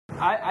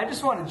I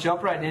just want to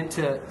jump right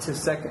into 2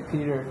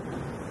 Peter.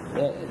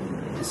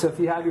 So if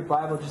you have your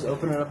Bible, just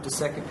open it up to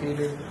 2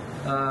 Peter,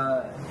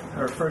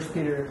 or 1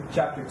 Peter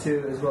chapter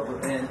 2 is what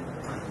we're in.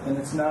 And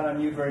it's not on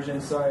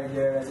YouVersion. Sorry,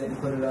 Garrett, I didn't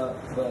put it up,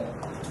 but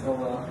oh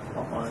well.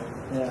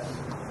 Yeah.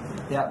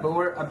 Yeah, but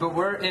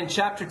we're in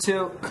chapter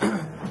 2,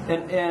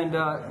 and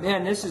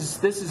man, this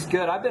is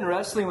good. I've been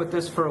wrestling with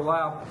this for a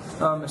while,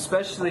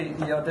 especially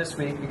this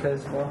week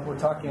because we're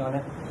talking on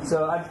it.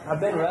 So I've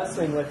been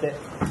wrestling with it,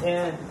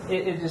 and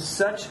it is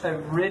such a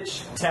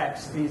rich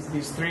text.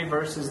 These 3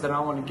 verses that I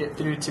want to get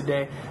through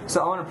today.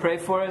 So I want to pray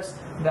for us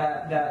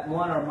that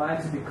one, our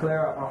minds will be clear,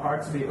 our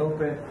hearts will be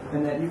open,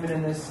 and that even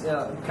in this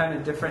kind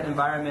of different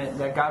environment,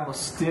 that God will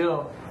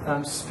still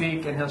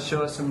speak, and He'll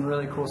show us some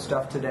really cool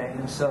stuff today.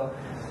 And so,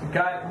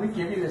 God, we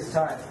give you this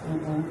time.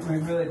 We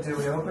really do.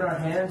 We open our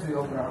hands, we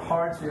open our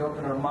hearts, we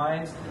open our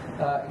minds.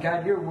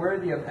 God, you're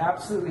worthy of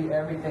absolutely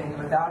everything.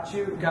 Without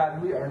you,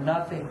 God, we are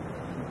nothing.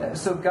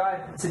 So,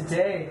 God,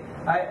 today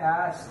I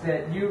ask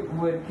that you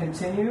would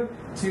continue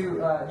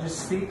to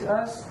just speak to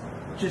us,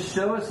 just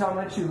show us how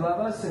much you love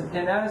us.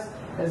 And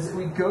as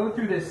we go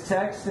through this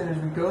text and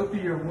as we go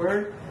through your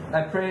word,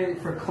 I pray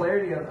for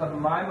clarity of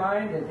my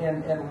mind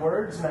and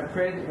words, and I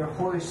pray that your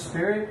Holy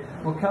Spirit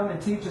will come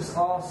and teach us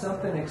all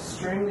something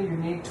extremely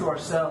unique to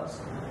ourselves.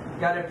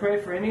 God, I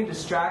pray for any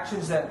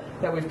distractions that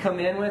we've come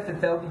in with, that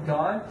they'll be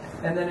gone.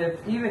 And then if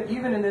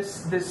even in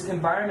this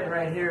environment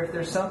right here, if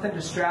there's something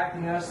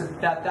distracting us,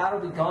 that'll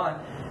be gone.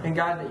 And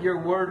God, that your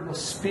word will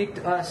speak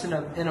to us in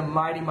a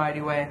mighty, mighty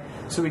way.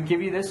 So we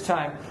give you this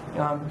time.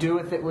 Do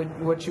with it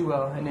what you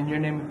will. And in your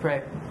name we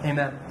pray.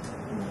 Amen.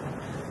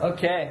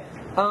 Okay.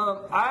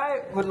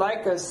 I would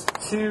like us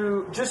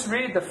to just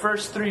read the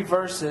first 3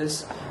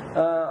 verses.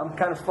 I'm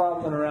kind of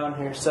fumbling around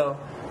here, so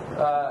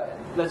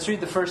let's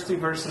read the first 3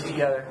 verses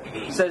together.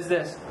 It says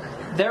this: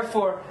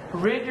 Therefore,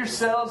 rid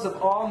yourselves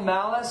of all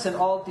malice and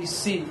all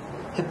deceit,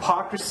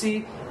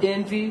 hypocrisy,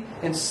 envy,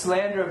 and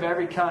slander of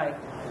every kind.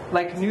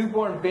 Like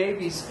newborn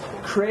babies,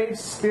 crave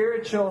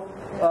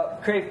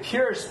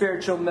pure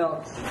spiritual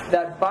milk,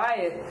 that by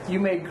it you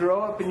may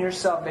grow up in your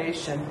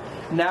salvation,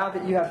 now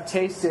that you have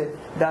tasted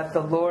that the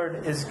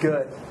Lord is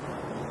good.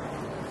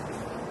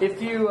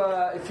 If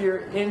you're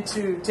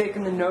into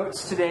taking the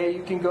notes today,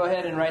 you can go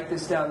ahead and write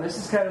this down. This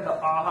is kind of the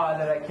aha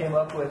that I came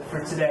up with for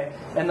today.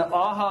 And the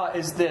aha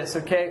is this,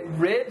 okay?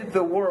 Rid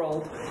the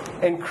world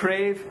and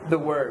crave the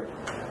Word.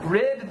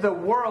 Rid the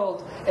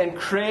world and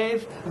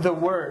crave the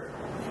Word.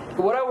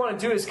 What I want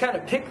to do is kind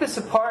of pick this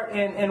apart,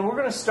 and we're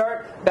going to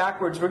start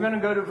backwards. We're going to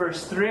go to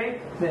verse 3,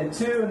 then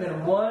 2, and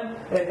then 1.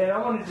 And I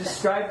want to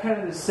describe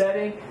kind of the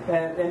setting.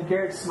 And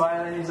Garrett's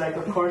smiling. He's like,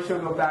 of course you'll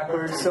go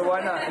backwards. So why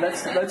not?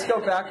 Let's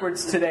go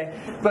backwards today.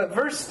 But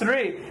verse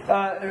 3,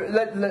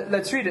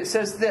 let's read it. It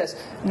says this: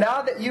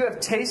 Now that you have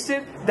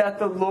tasted that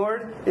the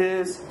Lord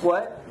is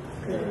what?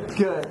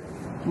 Good.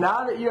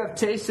 Now that you have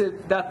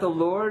tasted that the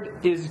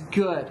Lord is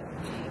good.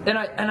 And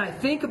I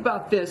think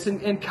about this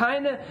and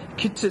kind of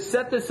to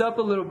set this up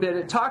a little bit.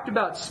 It talked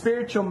about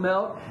spiritual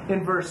milk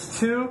in verse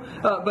 2,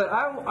 but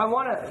I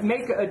want to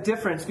make a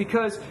difference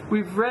because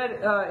we've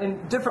read in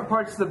different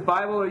parts of the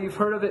Bible, or you've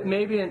heard of it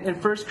maybe in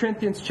 1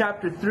 Corinthians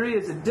chapter 3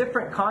 is a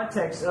different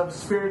context of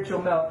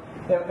spiritual milk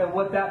and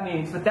what that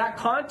means. But that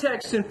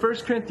context in 1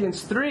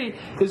 Corinthians 3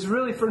 is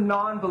really for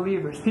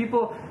non-believers,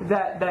 people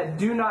that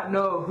do not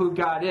know who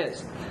God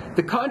is.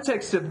 The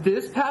context of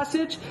this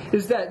passage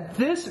is that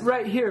this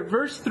right here,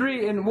 verse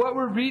 3, and what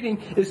we're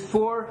reading is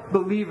for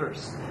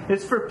believers.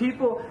 It's for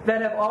people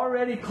that have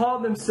already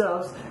called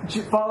themselves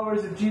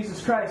followers of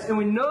Jesus Christ. And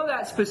we know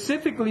that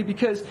specifically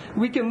because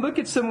we can look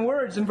at some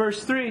words in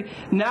verse 3.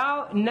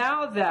 Now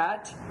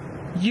that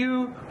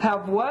you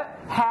have what?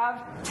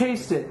 Have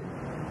tasted.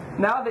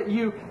 Now that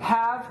you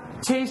have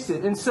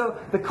tasted. And so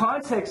the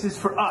context is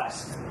for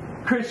us,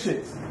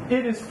 Christians.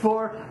 It is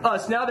for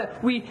us. Now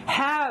that we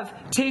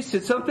have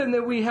tasted, something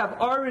that we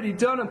have already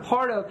done a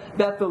part of,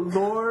 that the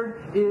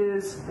Lord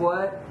is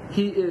what?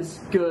 He is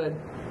good.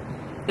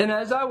 And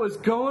as I was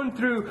going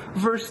through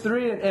verse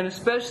 3, and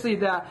especially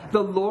that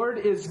the Lord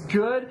is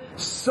good,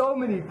 so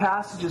many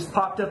passages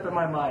popped up in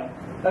my mind.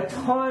 A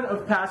ton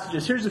of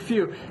passages. Here's a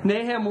few.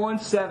 Nahum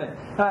 1:7.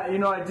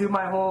 I do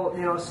my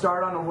whole,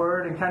 start on a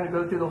word and kind of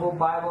go through the whole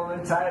Bible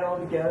and tie it all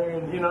together.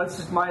 And, it's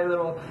just my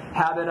little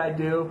habit I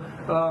do.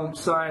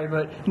 Sorry,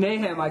 but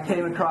Nahum I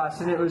came across,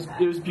 and it was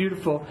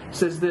beautiful. It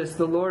says this: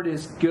 The Lord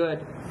is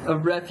good, a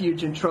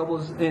refuge in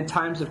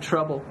times of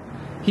trouble.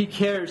 He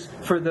cares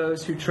for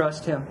those who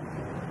trust Him.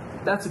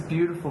 That's a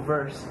beautiful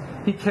verse.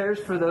 He cares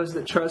for those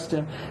that trust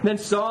Him. Then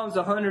Psalms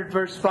 100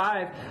 verse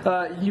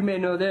 5, you may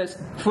know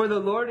this: For the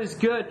Lord is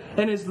good,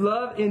 and His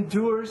love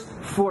endures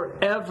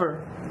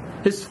forever.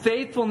 His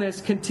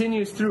faithfulness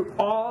continues through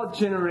all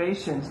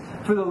generations.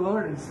 For the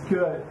Lord is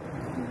good.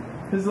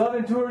 His love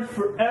endures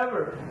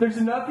forever. There's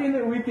nothing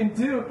that we can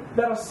do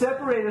that'll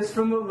separate us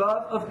from the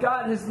love of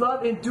God. His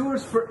love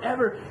endures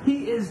forever.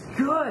 He is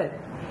good.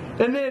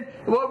 And then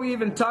what we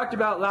even talked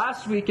about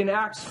last week in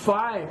Acts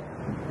 5,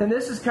 And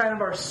this is kind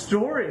of our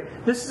story.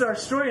 This is our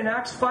story. In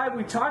Acts 5,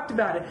 we talked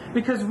about it.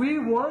 Because we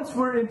once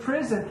were in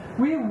prison.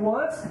 We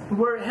once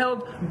were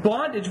held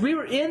bondage. We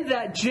were in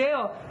that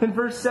jail in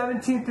verse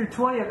 17 through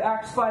 20 of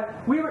Acts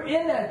 5. We were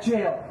in that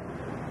jail.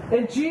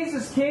 And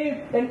Jesus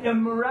came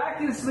and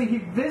miraculously He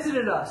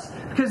visited us.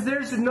 Because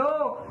there's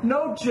no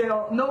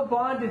jail, no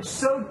bondage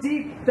so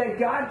deep that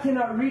God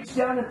cannot reach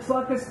down and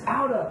pluck us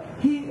out of.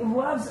 He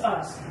loves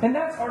us. And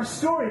that's our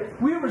story.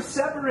 We were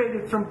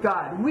separated from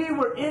God. We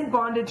were in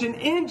bondage and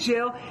in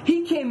jail.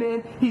 He came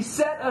in. He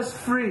set us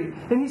free.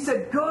 And He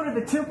said, go to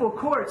the temple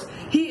courts.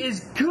 He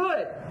is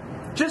good.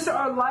 Just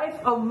our life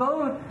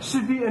alone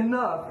should be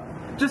enough.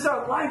 Just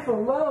our life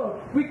alone,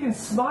 we can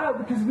smile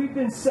because we've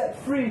been set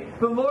free.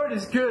 The Lord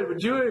is good.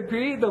 Would you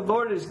agree? The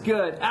Lord is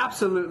good.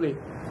 Absolutely.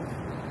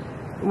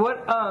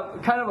 What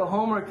kind of a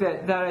homework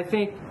that I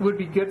think would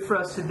be good for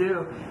us to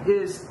do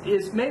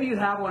is maybe you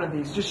have one of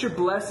these, just your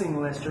blessing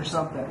list or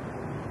something.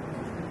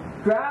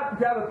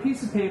 Grab a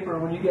piece of paper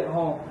when you get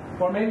home,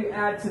 or maybe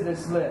add to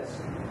this list.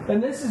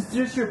 And this is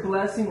just your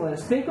blessing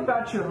list. Think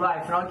about your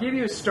life, and I'll give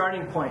you a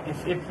starting point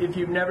if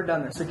you've never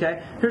done this,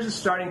 okay? Here's a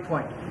starting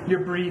point.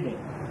 You're breathing.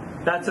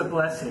 That's a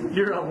blessing.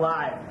 You're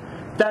alive.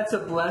 That's a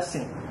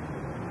blessing.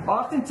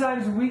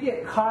 Oftentimes we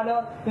get caught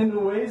up in the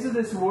ways of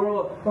this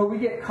world, or we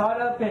get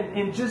caught up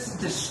in just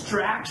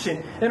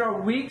distraction. And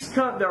our week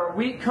comes,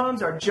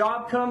 our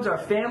job comes, our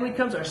family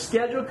comes, our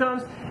schedule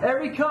comes,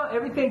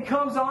 everything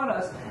comes on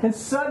us. And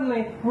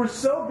suddenly we're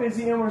so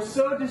busy and we're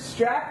so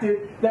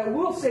distracted that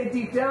we'll say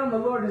deep down the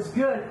Lord is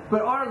good,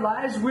 but our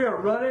lives we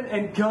are running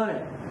and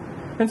gunning.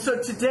 And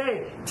so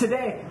today,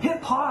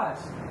 hit pause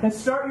and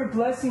start your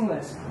blessing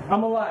list.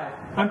 I'm alive.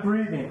 I'm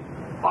breathing.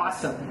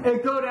 Awesome.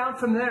 And go down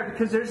from there,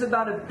 because there's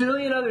about a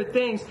billion other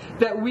things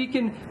that we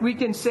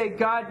can say,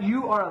 God,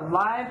 you are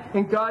alive,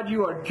 and God,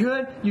 you are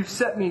good. You've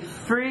set me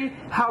free.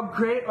 How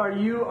great are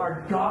you,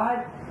 our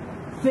God?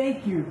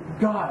 Thank you,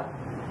 God.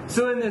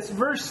 So in this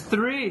verse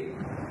 3,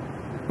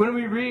 when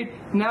we read,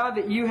 now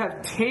that you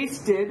have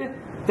tasted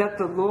that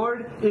the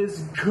Lord is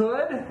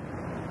good,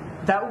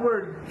 that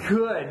word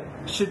good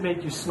should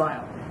make you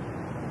smile.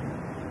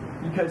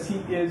 Because He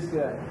is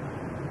good.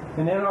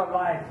 And in our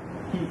life,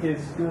 He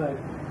is good.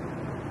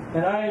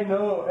 And I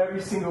know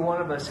every single one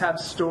of us have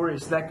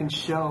stories that can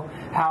show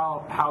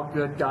how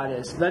good God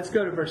is. Let's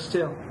go to verse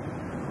 2.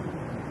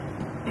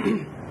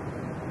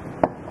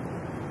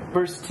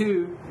 Verse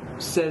 2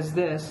 says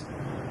this: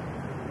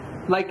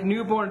 like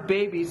newborn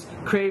babies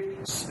crave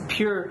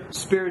pure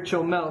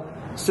spiritual milk,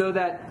 so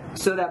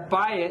that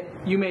by it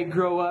you may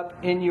grow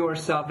up in your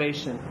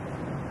salvation.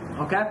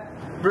 Okay?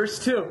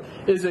 Verse 2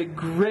 is a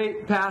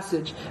great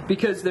passage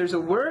because there's a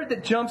word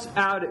that jumps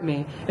out at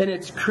me, and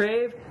it's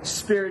crave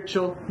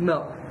spiritual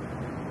milk.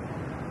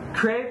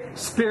 Crave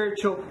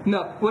spiritual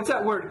milk. What's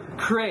that word?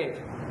 Crave.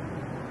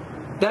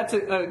 That's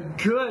a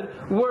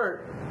good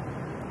word.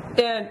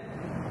 And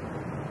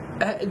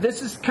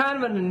this is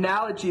kind of an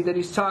analogy that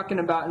he's talking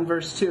about in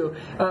verse 2.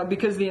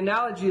 Because the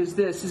analogy is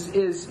this,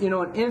 is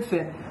an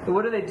infant.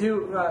 What do they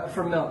do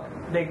for milk?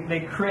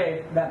 They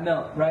crave that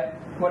milk, right?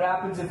 What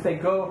happens if they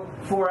go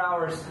 4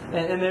 hours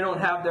and they don't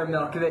have their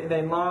milk?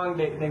 They long,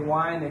 they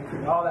whine,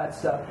 all that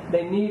stuff.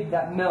 They need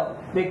that milk.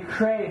 They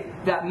crave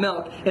that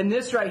milk. And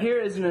this right here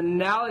is an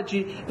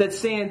analogy that's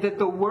saying that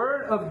the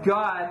Word of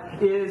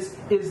God is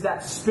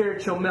that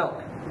spiritual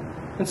milk.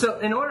 And so,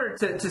 in order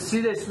to see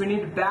this, we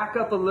need to back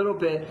up a little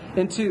bit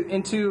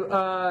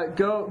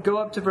go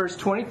up to verse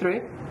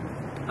 23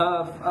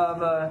 of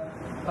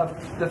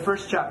the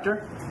first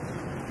chapter.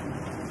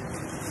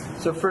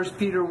 So 1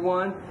 Peter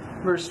 1,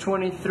 verse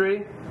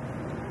 23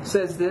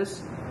 says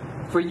this: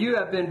 for you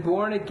have been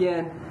born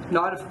again,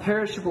 not of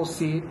perishable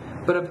seed,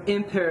 but of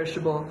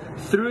imperishable,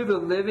 through the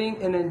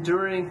living and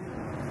enduring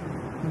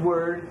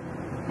Word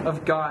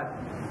of God.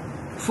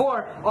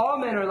 For all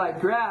men are like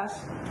grass,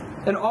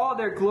 and all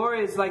their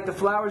glory is like the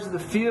flowers of the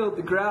field.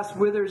 The grass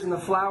withers and the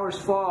flowers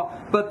fall,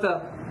 but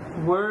the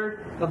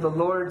word of the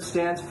Lord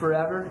stands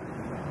forever.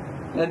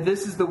 And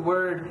this is the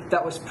word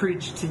that was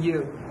preached to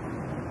you.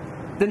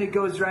 Then it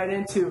goes right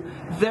into,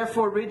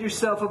 therefore rid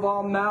yourself of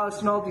all malice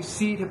and all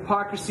deceit,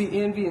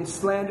 hypocrisy, envy, and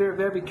slander of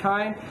every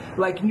kind.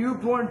 Like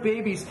newborn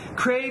babies,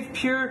 crave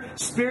pure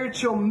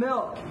spiritual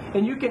milk.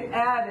 And you can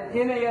add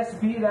an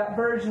NASB, that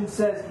version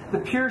says, the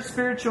pure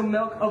spiritual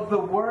milk of the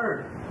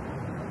Word.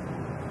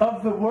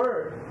 Of the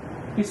Word.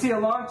 You see, a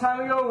long time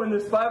ago when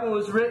this Bible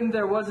was written,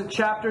 there wasn't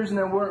chapters and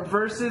there weren't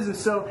verses, and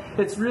so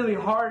it's really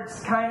hard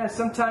kind of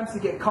sometimes to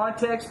get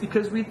context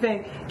because we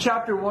think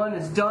chapter 1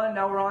 is done,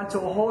 now we're on to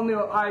a whole new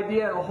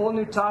idea, a whole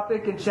new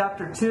topic in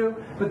chapter 2,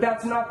 but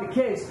that's not the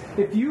case.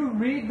 If you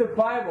read the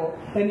Bible,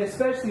 and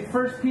especially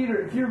 1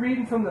 Peter, if you're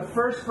reading from the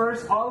first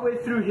verse all the way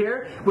through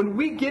here, when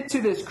we get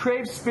to this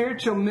crave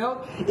spiritual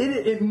milk,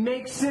 it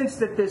makes sense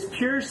that this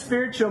pure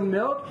spiritual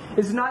milk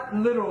is not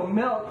literal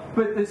milk,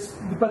 but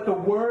the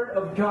Word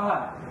of God.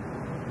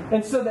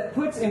 And so that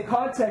puts in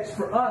context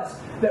for us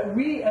that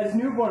we as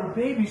newborn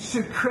babies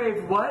should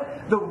crave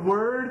what? The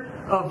Word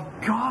of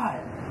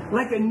God.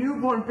 Like a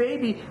newborn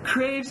baby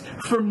craves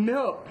for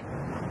milk.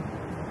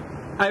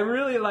 I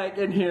really like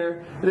in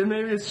here, and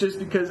maybe it's just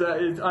because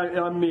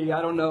I'm me,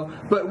 I don't know.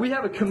 But we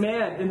have a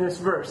command in this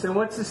verse. And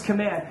what's this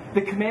command?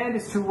 The command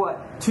is to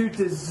what? To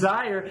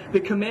desire. The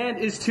command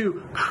is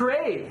to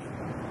crave.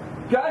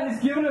 God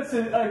has given us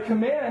a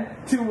command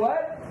to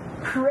what?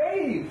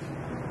 Crave.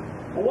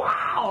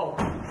 Wow!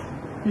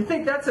 You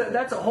think that's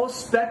a whole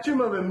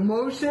spectrum of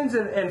emotions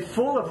and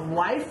full of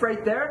life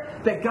right there?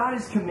 That God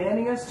is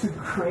commanding us to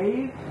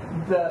crave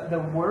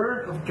the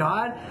Word of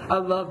God? I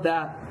love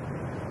that.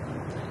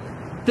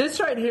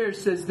 This right here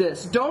says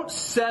this: don't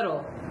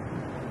settle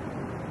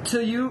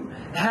till you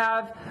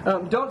have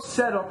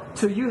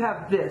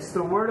this,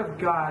 the Word of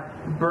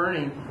God,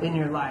 burning in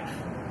your life.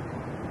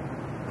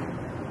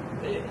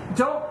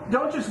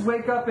 Don't just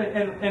wake up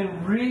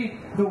and read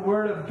the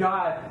Word of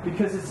God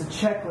because it's a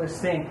checklist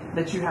thing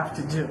that you have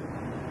to do.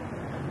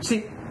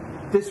 See,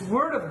 this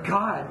Word of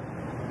God,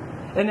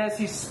 and as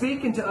He's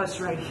speaking to us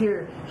right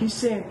here, He's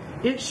saying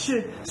it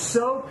should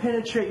so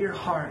penetrate your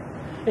heart,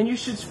 and you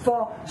should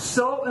fall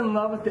so in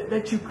love with it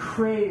that you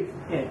crave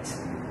it.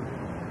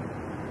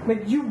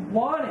 Like you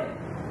want it.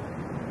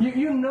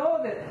 You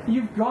know that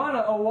you've gone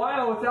a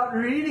while without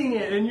reading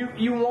it, and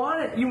you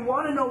want it. You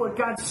want to know what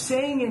God's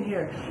saying in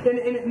here, and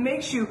it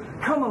makes you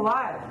come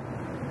alive.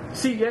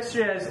 See,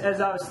 yesterday as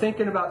I was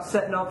thinking about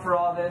setting up for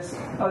all this,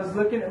 I was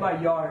looking at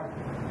my yard,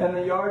 and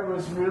the yard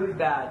was really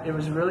bad. It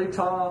was really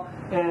tall,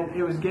 and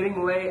it was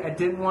getting late. I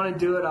didn't want to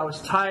do it. I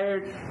was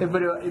tired,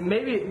 but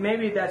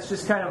maybe that's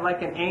just kind of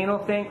like an anal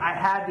thing. I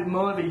had to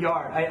mow the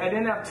yard. I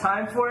didn't have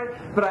time for it,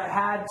 but I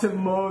had to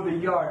mow the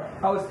yard.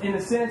 I was, in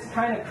a sense,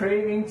 kind of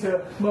craving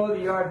to mow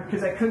the yard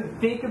because I couldn't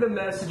think of the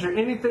message or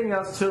anything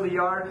else till the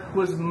yard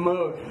was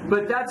mowed.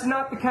 But that's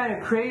not the kind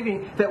of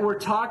craving that we're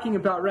talking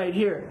about right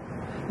here.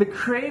 The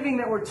craving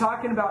that we're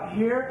talking about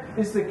here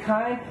is the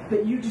kind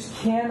that you just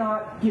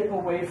cannot get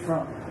away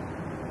from.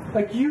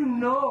 Like, you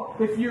know,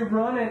 if you're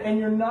running and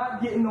you're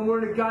not getting the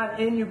Word of God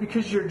in you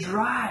because you're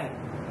dry,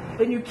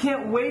 and you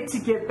can't wait to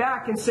get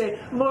back and say,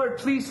 Lord,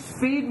 please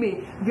feed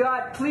me.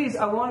 God, please,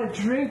 I want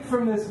to drink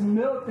from this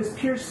milk, this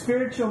pure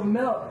spiritual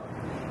milk.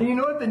 And you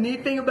know what the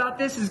neat thing about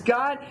this is?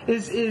 God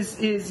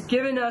is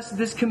giving us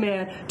this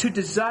command to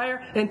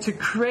desire and to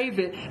crave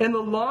it. And the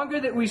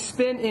longer that we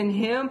spend in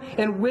Him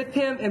and with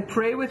Him and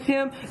pray with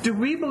Him, do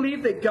we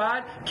believe that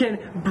God can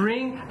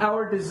bring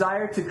our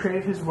desire to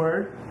crave His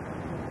Word?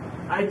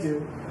 I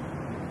do.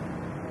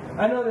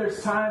 I know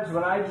there's times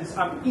when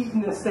I'm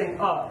eating this thing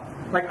up.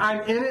 Like,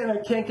 I'm in it and I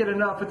can't get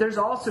enough. But there's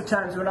also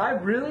times when I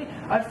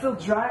feel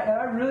dry, and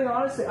I really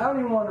honestly, I don't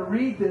even want to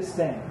read this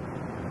thing.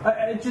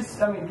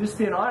 Just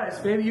being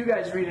honest, maybe you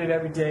guys read it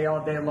every day,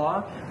 all day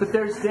long. But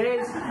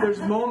there's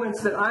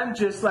moments that I'm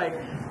just like,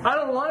 I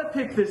don't want to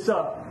pick this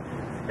up.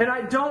 And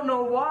I don't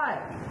know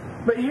why.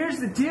 But here's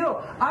the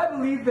deal. I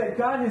believe that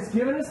God has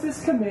given us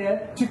this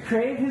command to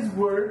crave His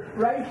Word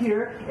right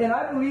here. And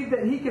I believe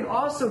that He can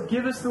also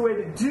give us the way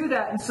to do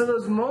that. And so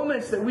those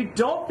moments that we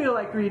don't feel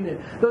like reading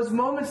it, those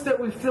moments that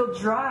we feel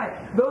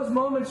dry, those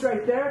moments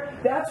right there,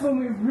 that's when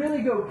we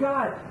really go,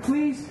 God,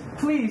 please,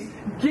 please,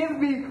 give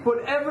me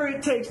whatever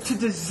it takes to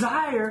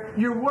desire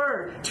Your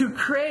Word, to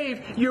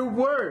crave Your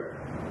Word.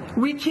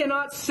 We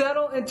cannot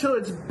settle until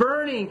it's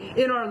burning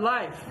in our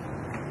life.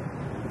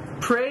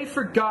 Pray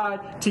for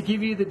God to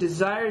give you the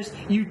desires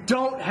you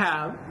don't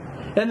have,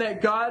 and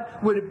that God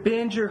would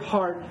bend your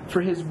heart for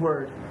His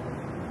Word.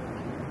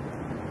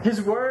 His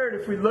Word,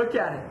 if we look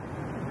at it,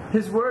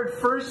 His Word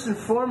first and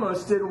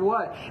foremost did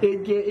what?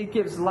 It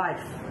gives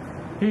life.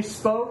 He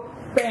spoke,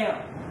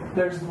 bam,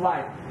 there's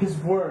life. His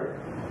Word.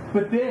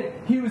 But then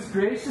He was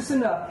gracious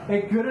enough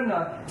and good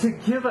enough to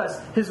give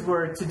us His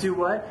Word to do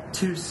what?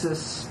 To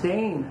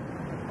sustain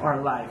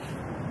our life.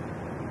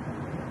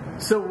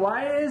 So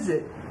why is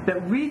it that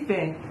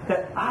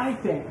I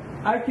think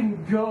I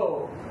can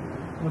go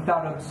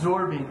without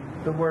absorbing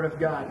the Word of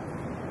God?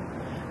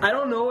 I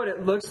don't know what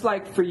it looks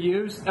like for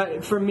you.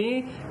 For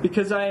me,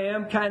 because I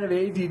am kind of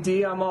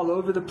ADD, I'm all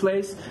over the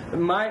place.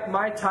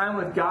 My time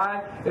with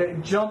God,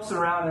 it jumps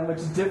around and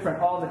looks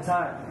different all the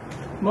time.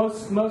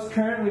 Most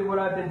currently what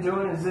I've been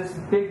doing is this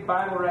big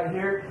Bible right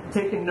here,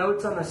 taking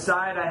notes on the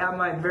side. I have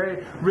my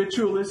very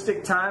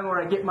ritualistic time where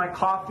I get my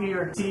coffee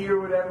or tea or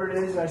whatever it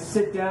is, and I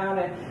sit down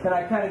and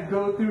I kind of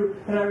go through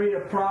and I read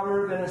a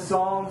proverb and a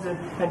Psalms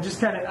and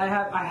just kind of, I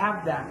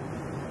have that.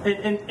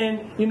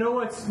 And you know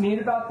what's neat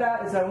about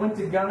that is I went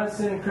to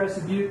Gunnison and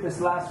Crescent Butte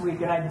this last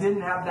week, and I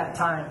didn't have that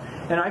time.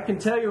 And I can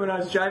tell you when I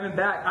was driving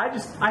back,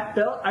 I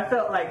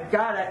felt like,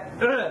 God, I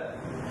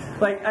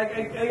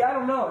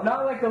don't know,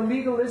 not like a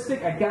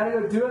legalistic, I gotta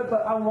go do it,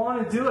 but I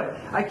want to do it.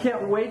 I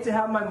can't wait to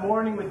have my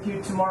morning with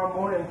you tomorrow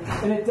morning.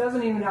 And it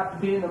doesn't even have to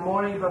be in the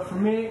morning, but for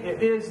me,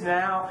 it is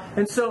now.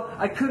 And so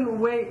I couldn't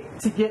wait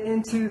to get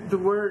into the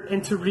Word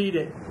and to read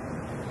it.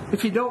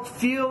 If you don't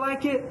feel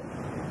like it,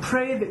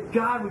 pray that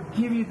God would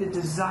give you the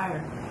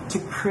desire to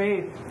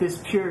crave this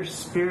pure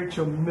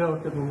spiritual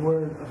milk of the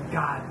Word of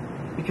God.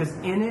 Because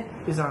in it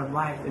is our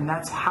life, and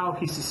that's how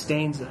He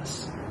sustains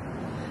us.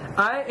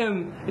 I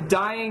am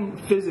dying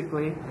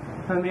physically.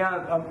 I mean,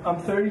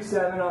 I'm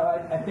 37.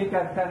 I think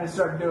I've kind of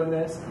started doing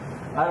this.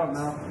 I don't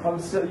know. I'm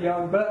still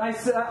young. But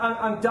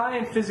I'm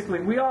dying physically.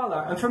 We all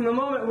are. And from the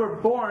moment we're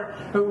born,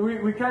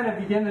 we kind of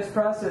begin this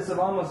process of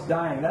almost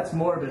dying. That's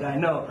morbid, I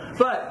know.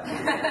 But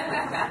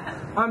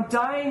I'm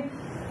dying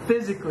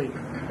physically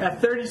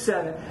at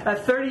 37.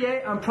 At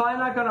 38, I'm probably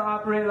not going to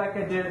operate like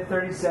I did at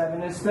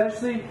 37.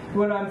 Especially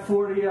when I'm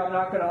 40, I'm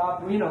not going to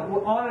operate. You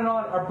know, on and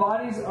on. Our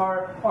bodies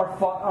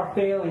are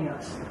failing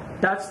us.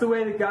 That's the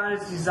way that God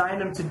has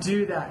designed them to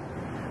do that.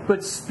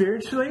 But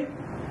spiritually,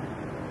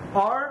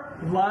 our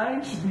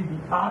line should be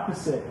the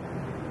opposite.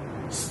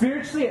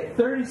 Spiritually, at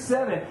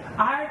 37,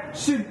 I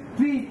should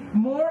be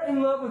more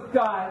in love with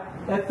God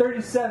at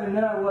 37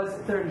 than I was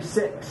at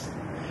 36.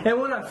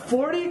 And when I'm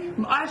 40,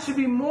 I should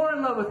be more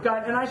in love with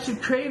God, and I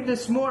should crave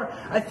this more.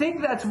 I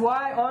think that's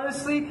why,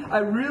 honestly, I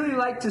really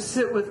like to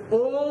sit with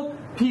old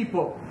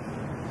people.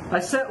 I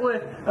sat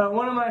with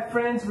one of my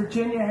friends,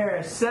 Virginia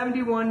Harris,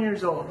 71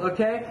 years old,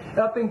 okay,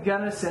 up in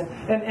Gunnison,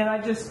 and I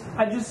just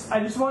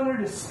want her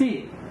to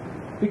speak,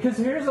 because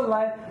here's a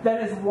life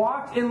that has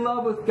walked in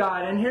love with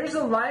God, and here's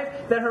a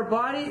life that her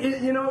body,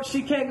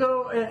 she can't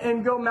go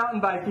and go mountain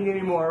biking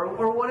anymore,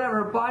 or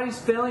whatever. Her body's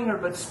failing her,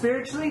 but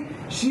spiritually,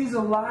 she's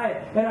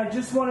alive, and I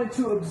just wanted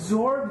to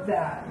absorb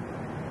that.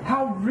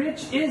 How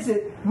rich is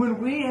it when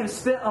we have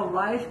spent a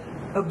life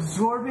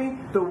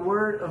absorbing the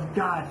Word of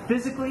God?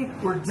 Physically,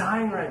 we're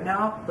dying right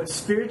now, but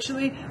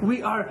spiritually,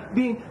 we are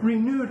being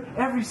renewed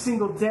every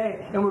single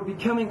day, and we're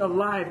becoming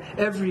alive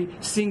every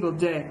single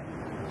day.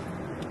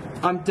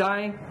 I'm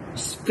dying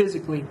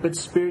physically, but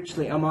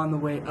spiritually, I'm on the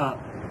way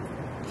up.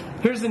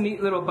 Here's a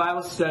neat little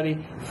Bible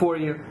study for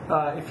you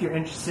if you're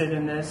interested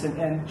in this.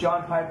 And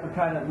John Piper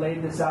kind of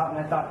laid this out, and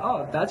I thought,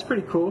 oh, that's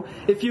pretty cool.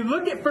 If you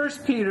look at 1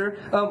 Peter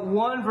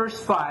 1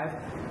 verse 5,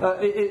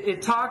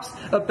 it talks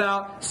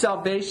about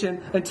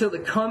salvation until the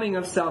coming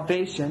of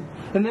salvation.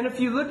 And then if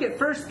you look at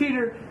 1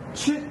 Peter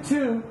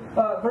 2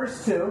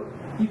 verse 2,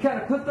 you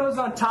kind of put those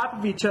on top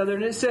of each other,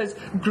 and it says,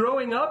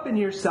 growing up in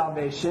your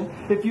salvation.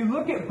 If you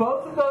look at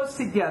both of those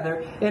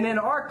together, and in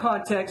our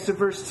context of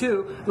verse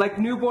 2, like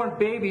newborn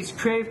babies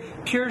crave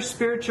pure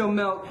spiritual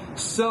milk,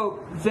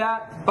 so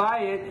that by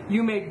it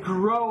you may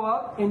grow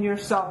up in your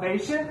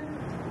salvation.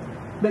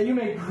 That you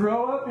may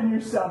grow up in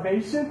your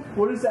salvation.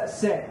 What does that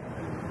say?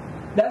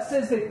 That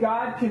says that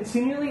God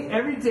continually,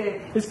 every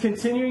day, is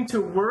continuing to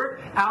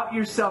work out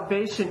your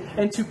salvation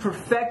and to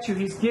perfect you.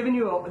 He's given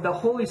you the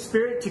Holy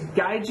Spirit to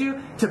guide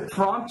you, to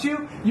prompt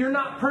you. You're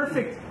not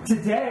perfect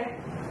today.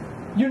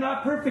 You're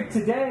not perfect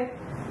today.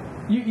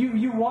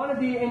 You want to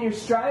be, and you're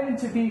striving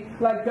to be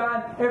like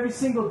God every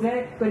single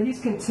day, but He's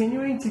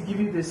continuing to give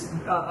you this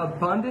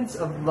abundance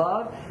of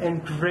love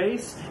and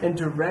grace and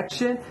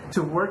direction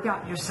to work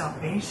out your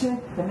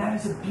salvation, and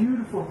that is a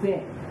beautiful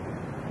thing.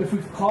 If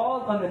we've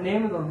called on the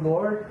name of the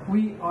Lord,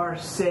 we are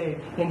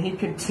saved. And He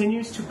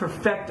continues to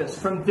perfect us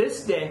from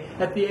this day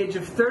at the age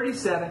of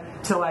 37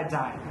 till I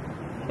die.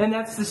 And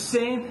that's the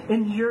same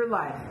in your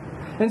life.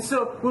 And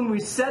so when we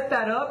set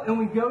that up and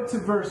we go to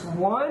verse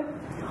 1,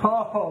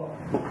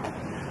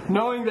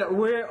 knowing that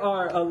we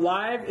are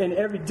alive and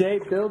every day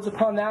builds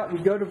upon that, we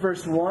go to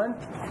verse 1.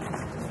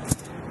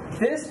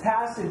 This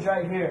passage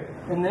right here,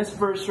 in this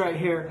verse right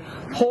here,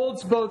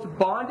 holds both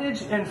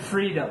bondage and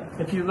freedom.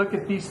 If you look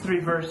at these three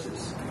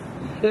verses,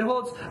 it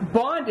holds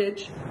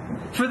bondage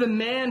for the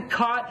man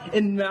caught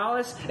in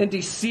malice and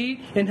deceit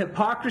and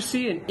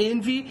hypocrisy and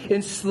envy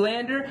and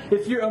slander.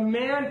 If you're a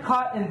man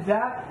caught in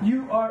that,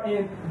 you are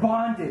in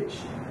bondage.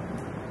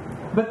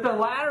 But the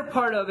latter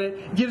part of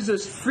it gives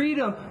us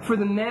freedom for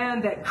the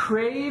man that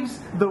craves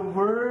the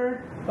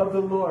Word of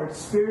the Lord.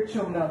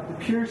 Spiritual milk, the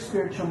pure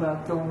spiritual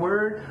milk, the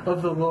Word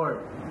of the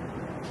Lord.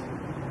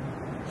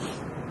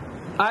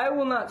 I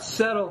will not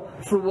settle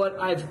for what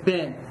I've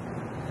been.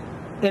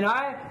 And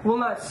I will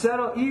not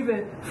settle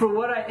even for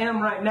what I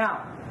am right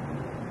now.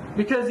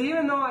 Because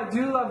even though I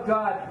do love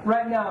God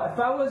right now, if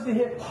I was to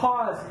hit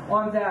pause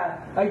on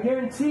that, I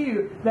guarantee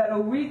you that a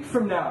week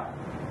from now,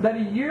 that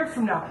a year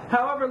from now,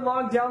 however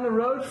long down the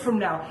road from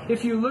now,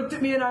 if you looked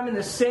at me and I'm in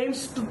the same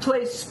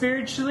place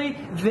spiritually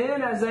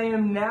then as I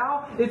am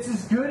now, it's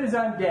as good as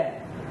I'm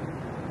dead.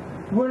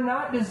 We're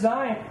not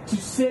designed to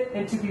sit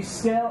and to be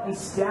stale and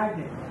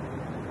stagnant.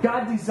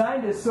 God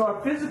designed us so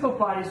our physical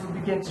bodies will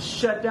begin to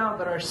shut down,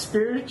 but our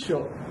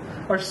spiritual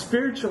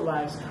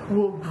lives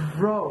will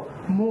grow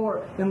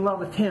more in love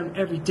with Him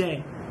every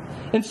day.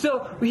 And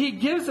so He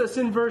gives us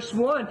in verse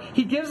 1,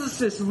 He gives us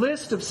this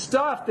list of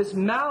stuff, this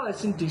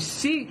malice and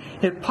deceit,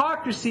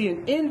 hypocrisy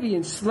and envy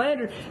and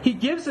slander. He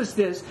gives us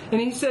this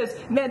and He says,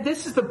 man,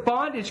 this is the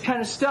bondage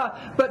kind of stuff.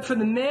 But for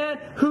the man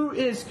who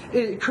is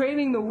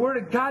craving the Word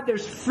of God,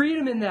 there's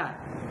freedom in that.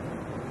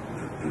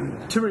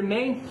 To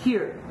remain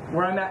here,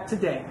 where I'm at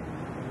today,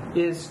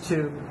 is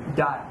to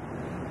die.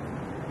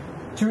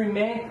 To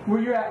remain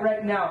where you're at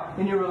right now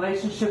in your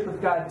relationship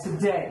with God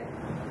today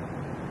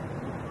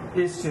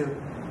is to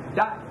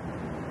die.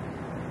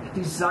 He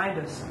designed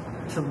us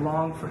to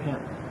long for Him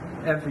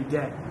every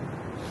day.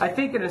 I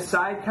think an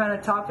aside kind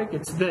of topic,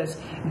 it's this.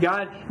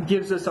 God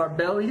gives us our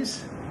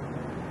bellies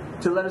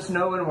to let us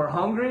know when we're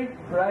hungry,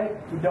 right?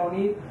 We don't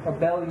eat, our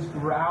bellies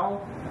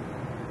growl.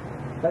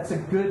 That's a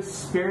good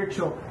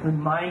spiritual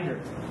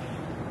reminder.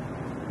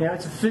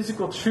 It's a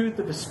physical truth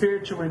of a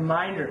spiritual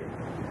reminder.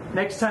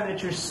 Next time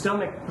that your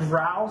stomach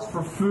growls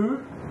for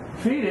food,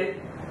 feed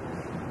it,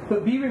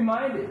 but be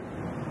reminded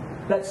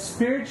that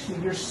spiritually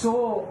your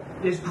soul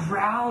is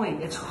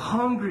growling, it's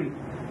hungry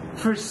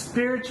for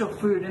spiritual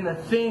food and the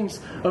things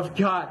of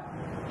God.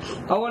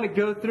 I want to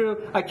go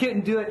through, I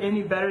couldn't do it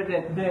any better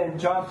than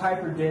John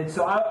Piper did,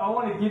 so I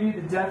want to give you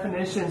the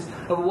definitions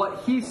of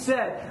what he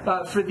said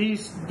for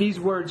these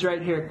words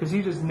right here, because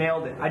he just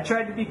nailed it. I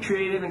tried to be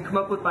creative and come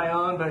up with my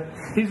own, but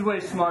he's way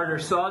smarter,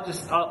 so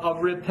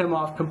I'll rip him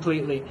off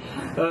completely.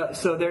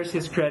 So there's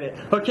his credit.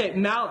 Okay,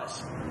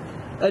 malice.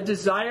 A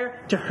desire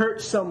to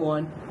hurt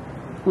someone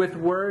with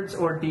words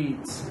or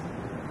deeds.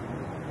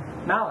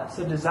 Malice,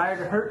 a desire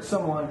to hurt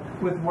someone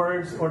with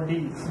words or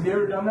deeds. Have you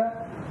ever done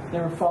that? You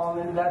ever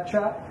fallen into that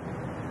trap?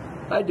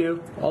 I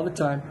do, all the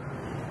time.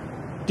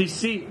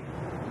 Deceit.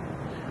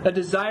 A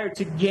desire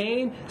to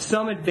gain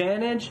some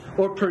advantage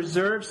or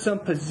preserve some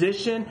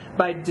position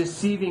by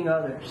deceiving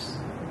others.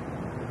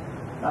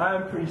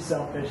 I'm pretty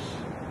selfish.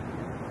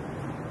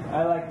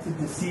 I like to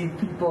deceive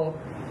people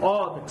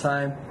all the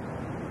time.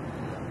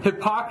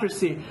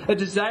 Hypocrisy. A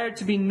desire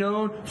to be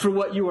known for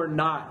what you are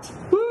not.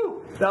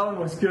 Woo! That one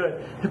was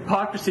good.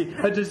 Hypocrisy.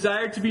 A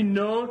desire to be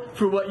known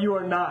for what you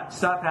are not.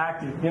 Stop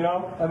acting,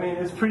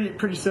 it's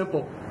pretty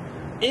simple.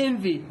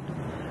 Envy.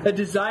 A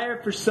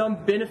desire for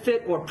some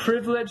benefit or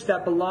privilege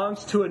that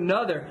belongs to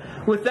another,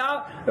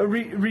 without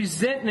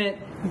resentment,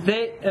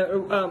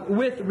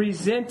 with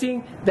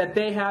resenting that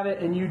they have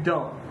it and you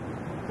don't.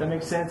 Does that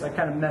make sense? I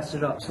kind of messed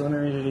it up, so let me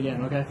read it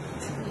again, okay?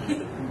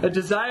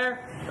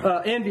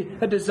 Envy,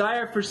 a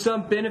desire for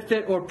some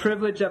benefit or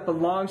privilege that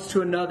belongs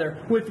to another,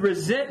 with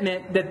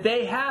resentment that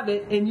they have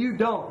it and you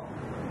don't.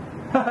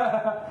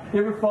 You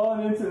ever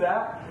fallen into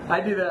that?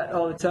 I do that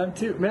all the time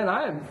too. Man,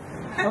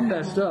 I'm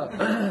messed up.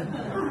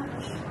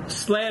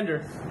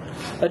 Slander,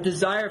 a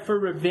desire for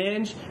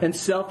revenge and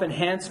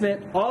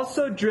self-enhancement,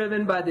 also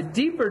driven by the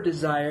deeper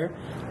desire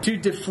to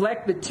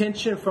deflect the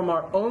tension from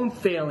our own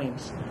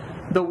failings.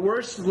 The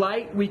worse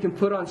light we can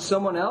put on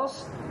someone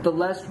else, the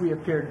less we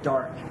appear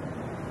dark.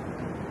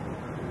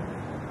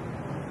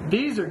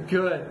 These are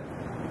good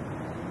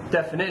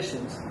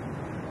definitions.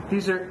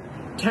 These are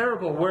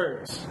terrible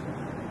words.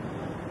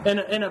 And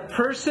a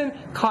person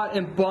caught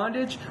in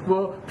bondage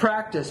will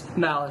practice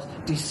malice,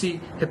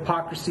 deceit,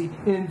 hypocrisy,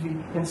 envy,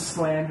 and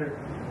slander.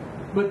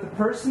 But the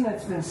person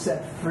that's been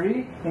set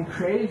free and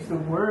craves the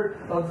word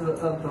of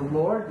the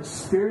Lord, the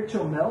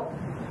spiritual milk,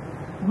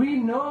 we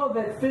know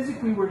that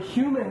physically we're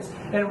humans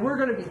and we're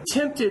going to be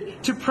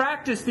tempted to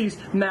practice these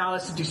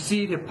malice,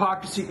 deceit,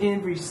 hypocrisy,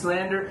 envy,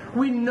 slander.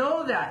 We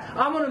know that.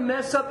 I'm going to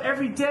mess up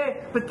every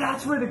day, but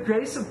that's where the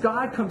grace of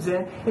God comes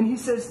in, and He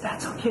says,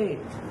 that's okay.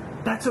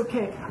 That's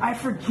okay. I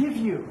forgive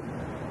you.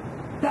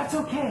 That's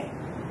okay.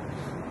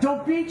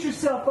 Don't beat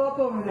yourself up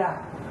over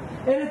that.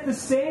 And at the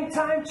same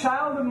time,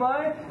 child of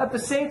mine, at the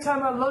same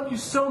time, I love you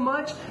so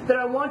much that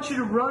I want you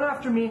to run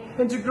after me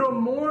and to grow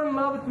more in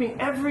love with me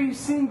every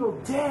single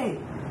day.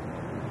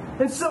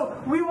 And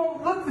so we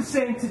won't look the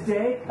same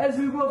today as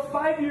we will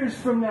 5 years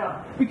from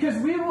now, because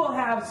we will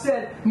have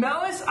said,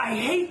 Malice, I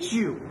hate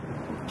you.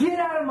 Get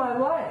out of my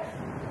life.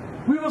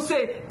 We will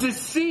say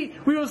deceit.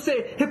 We will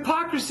say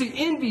hypocrisy,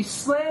 envy,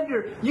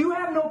 slander. You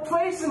have no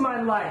place in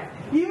my life.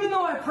 Even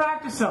though I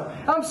practice them.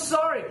 I'm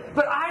sorry,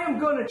 but I am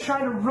going to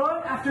try to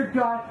run after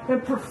God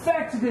and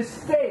perfect this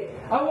faith.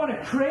 I want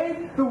to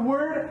crave the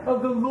word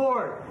of the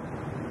Lord.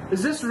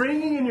 Is this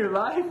ringing in your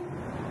life?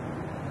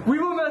 We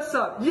will mess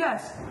up.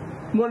 Yes.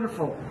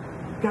 Wonderful.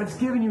 God's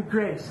given you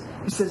grace.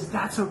 He says,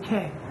 that's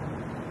okay.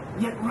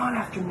 Yet run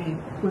after me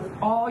with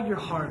all your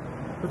heart,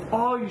 with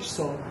all your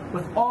soul,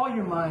 with all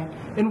your mind,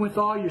 and with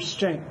all your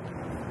strength.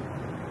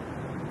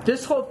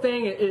 This whole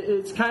thing,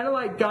 it's kind of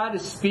like God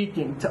is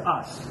speaking to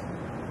us.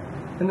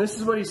 And this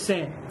is what He's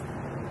saying.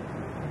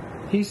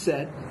 He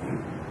said,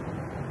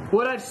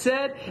 what I've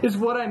said is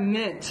what I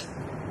meant.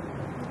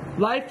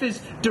 Life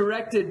is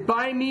directed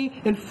by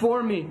me and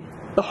for me.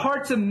 The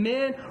hearts of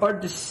men are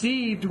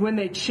deceived when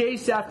they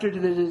chase after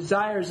the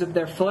desires of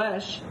their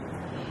flesh.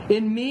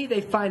 In me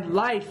they find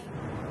life.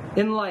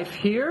 In life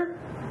here,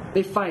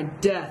 they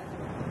find death.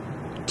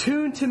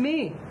 Tune to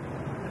me.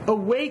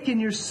 Awaken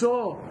your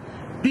soul.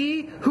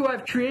 Be who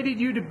I've created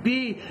you to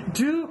be.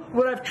 Do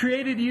what I've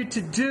created you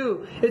to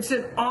do. It's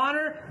an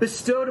honor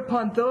bestowed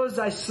upon those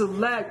I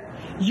select.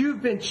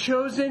 You've been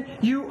chosen.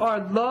 You are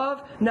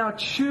loved. Now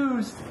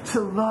choose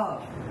to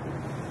love.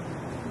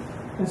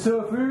 And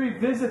so if we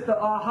revisit the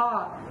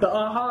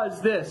aha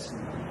is this.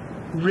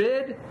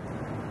 Rid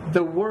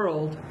the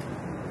world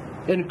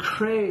and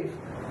crave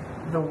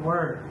the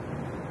Word.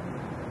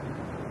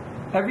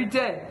 Every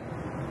day,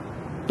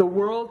 the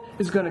world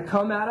is going to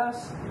come at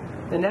us.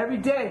 And every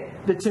day,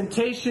 the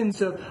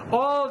temptations of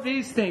all of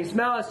these things,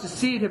 malice,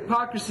 deceit,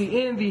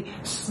 hypocrisy, envy,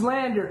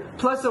 slander,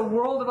 plus a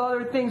world of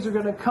other things are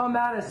going to come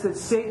at us that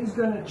Satan's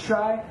going to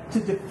try to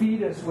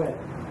defeat us with.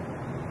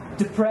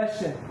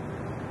 Depression,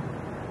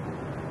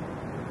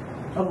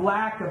 a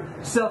lack of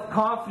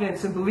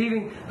self-confidence and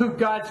believing who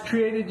God's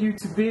created you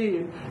to be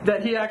and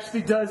that He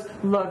actually does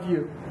love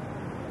you.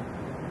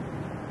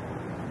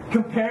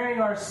 Comparing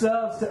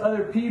ourselves to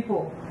other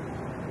people.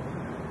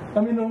 I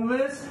mean, the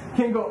list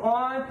can go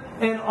on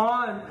and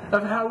on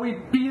of how we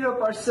beat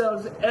up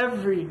ourselves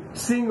every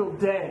single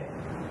day.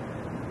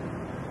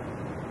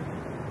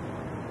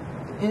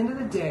 At the end of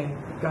the day,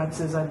 God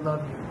says, I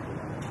love you.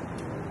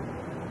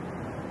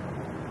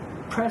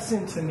 Press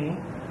into me.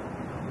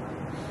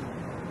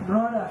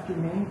 Run after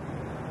me.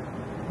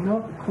 You know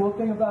what the cool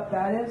thing about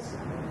that is?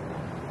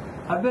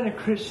 I've been a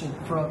Christian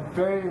for a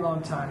very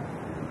long time.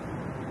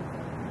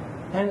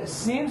 And it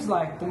seems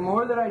like the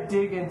more that I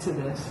dig into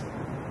this,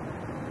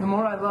 the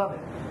more I love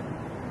it.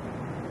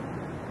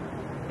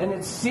 And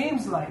it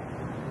seems like,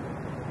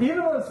 even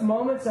those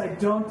moments I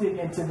don't dig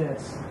into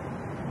this,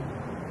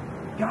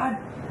 God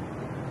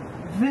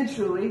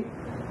eventually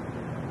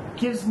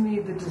gives me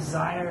the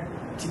desire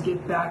to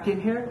get back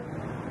in here,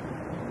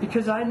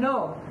 because I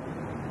know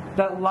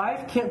that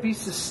life can't be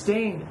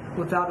sustained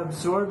without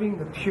absorbing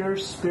the pure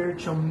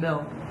spiritual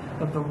milk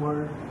of the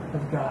Word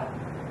of God.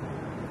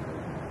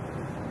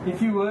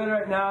 If you would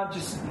right now,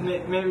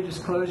 maybe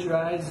just close your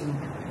eyes, and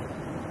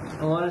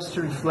I want us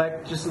to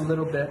reflect just a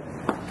little bit.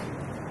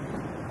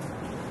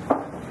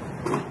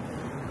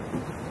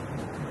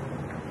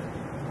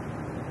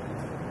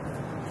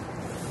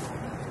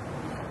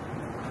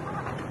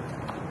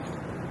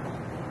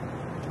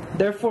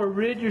 Therefore,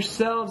 rid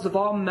yourselves of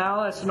all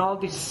malice and all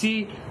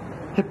deceit,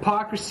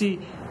 hypocrisy,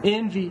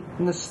 envy,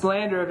 and the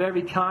slander of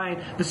every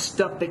kind, the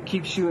stuff that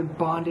keeps you in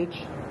bondage.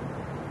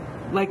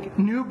 Like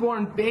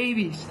newborn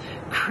babies,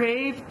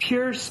 crave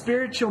pure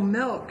spiritual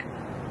milk,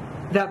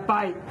 that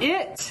by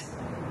it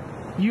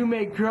you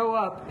may grow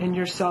up in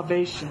your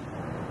salvation,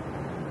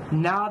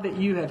 now that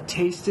you have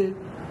tasted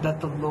that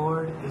the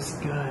Lord is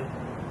good.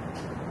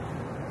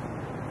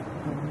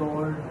 The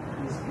Lord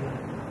is good.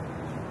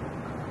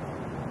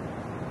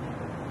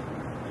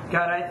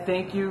 God, I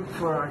thank you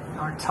for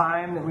our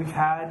time that we've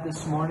had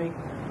this morning.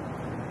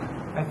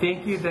 I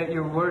thank you that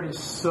your word is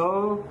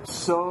so,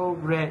 so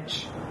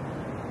rich.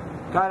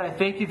 God, I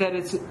thank you that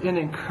it's an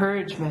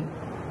encouragement.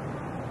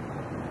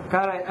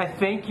 God, I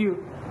thank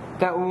you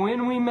that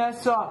when we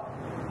mess up,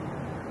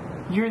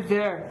 you're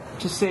there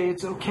to say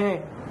it's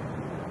okay.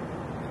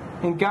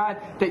 And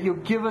God, that you'll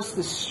give us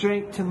the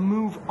strength to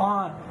move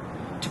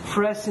on, to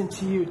press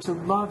into you, to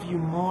love you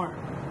more.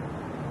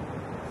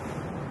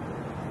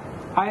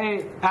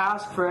 I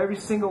ask for every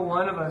single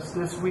one of us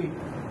this week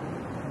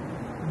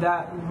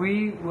that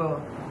we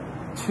will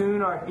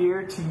tune our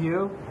ear to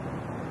you,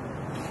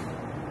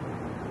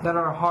 that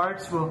our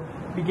hearts will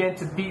begin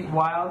to beat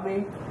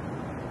wildly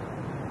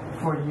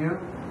for you.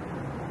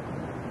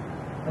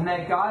 And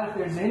that God, if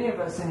there's any of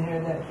us in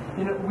here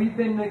that we've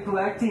been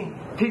neglecting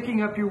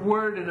picking up your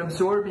word and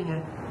absorbing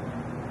it,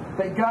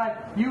 that God,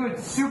 you would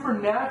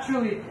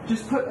supernaturally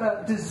just put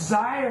a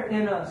desire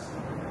in us,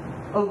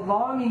 a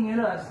longing in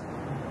us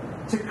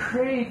to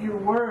crave your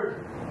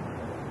word.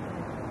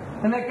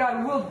 And that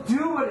God, we'll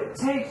do what it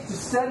takes to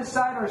set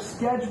aside our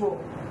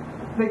schedule.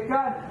 That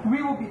God,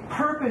 we will be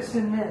purposed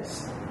in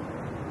this.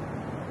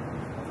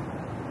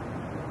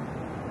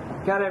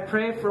 God, I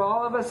pray for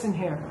all of us in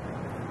here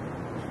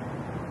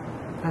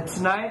that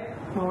tonight,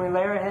 when we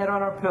lay our head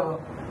on our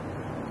pillow,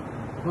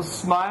 we'll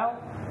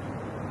smile,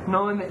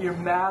 knowing that you're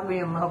madly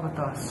in love with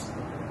us.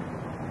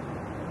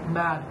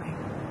 Madly.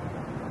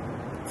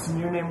 It's in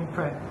your name we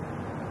pray.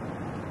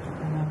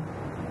 Amen.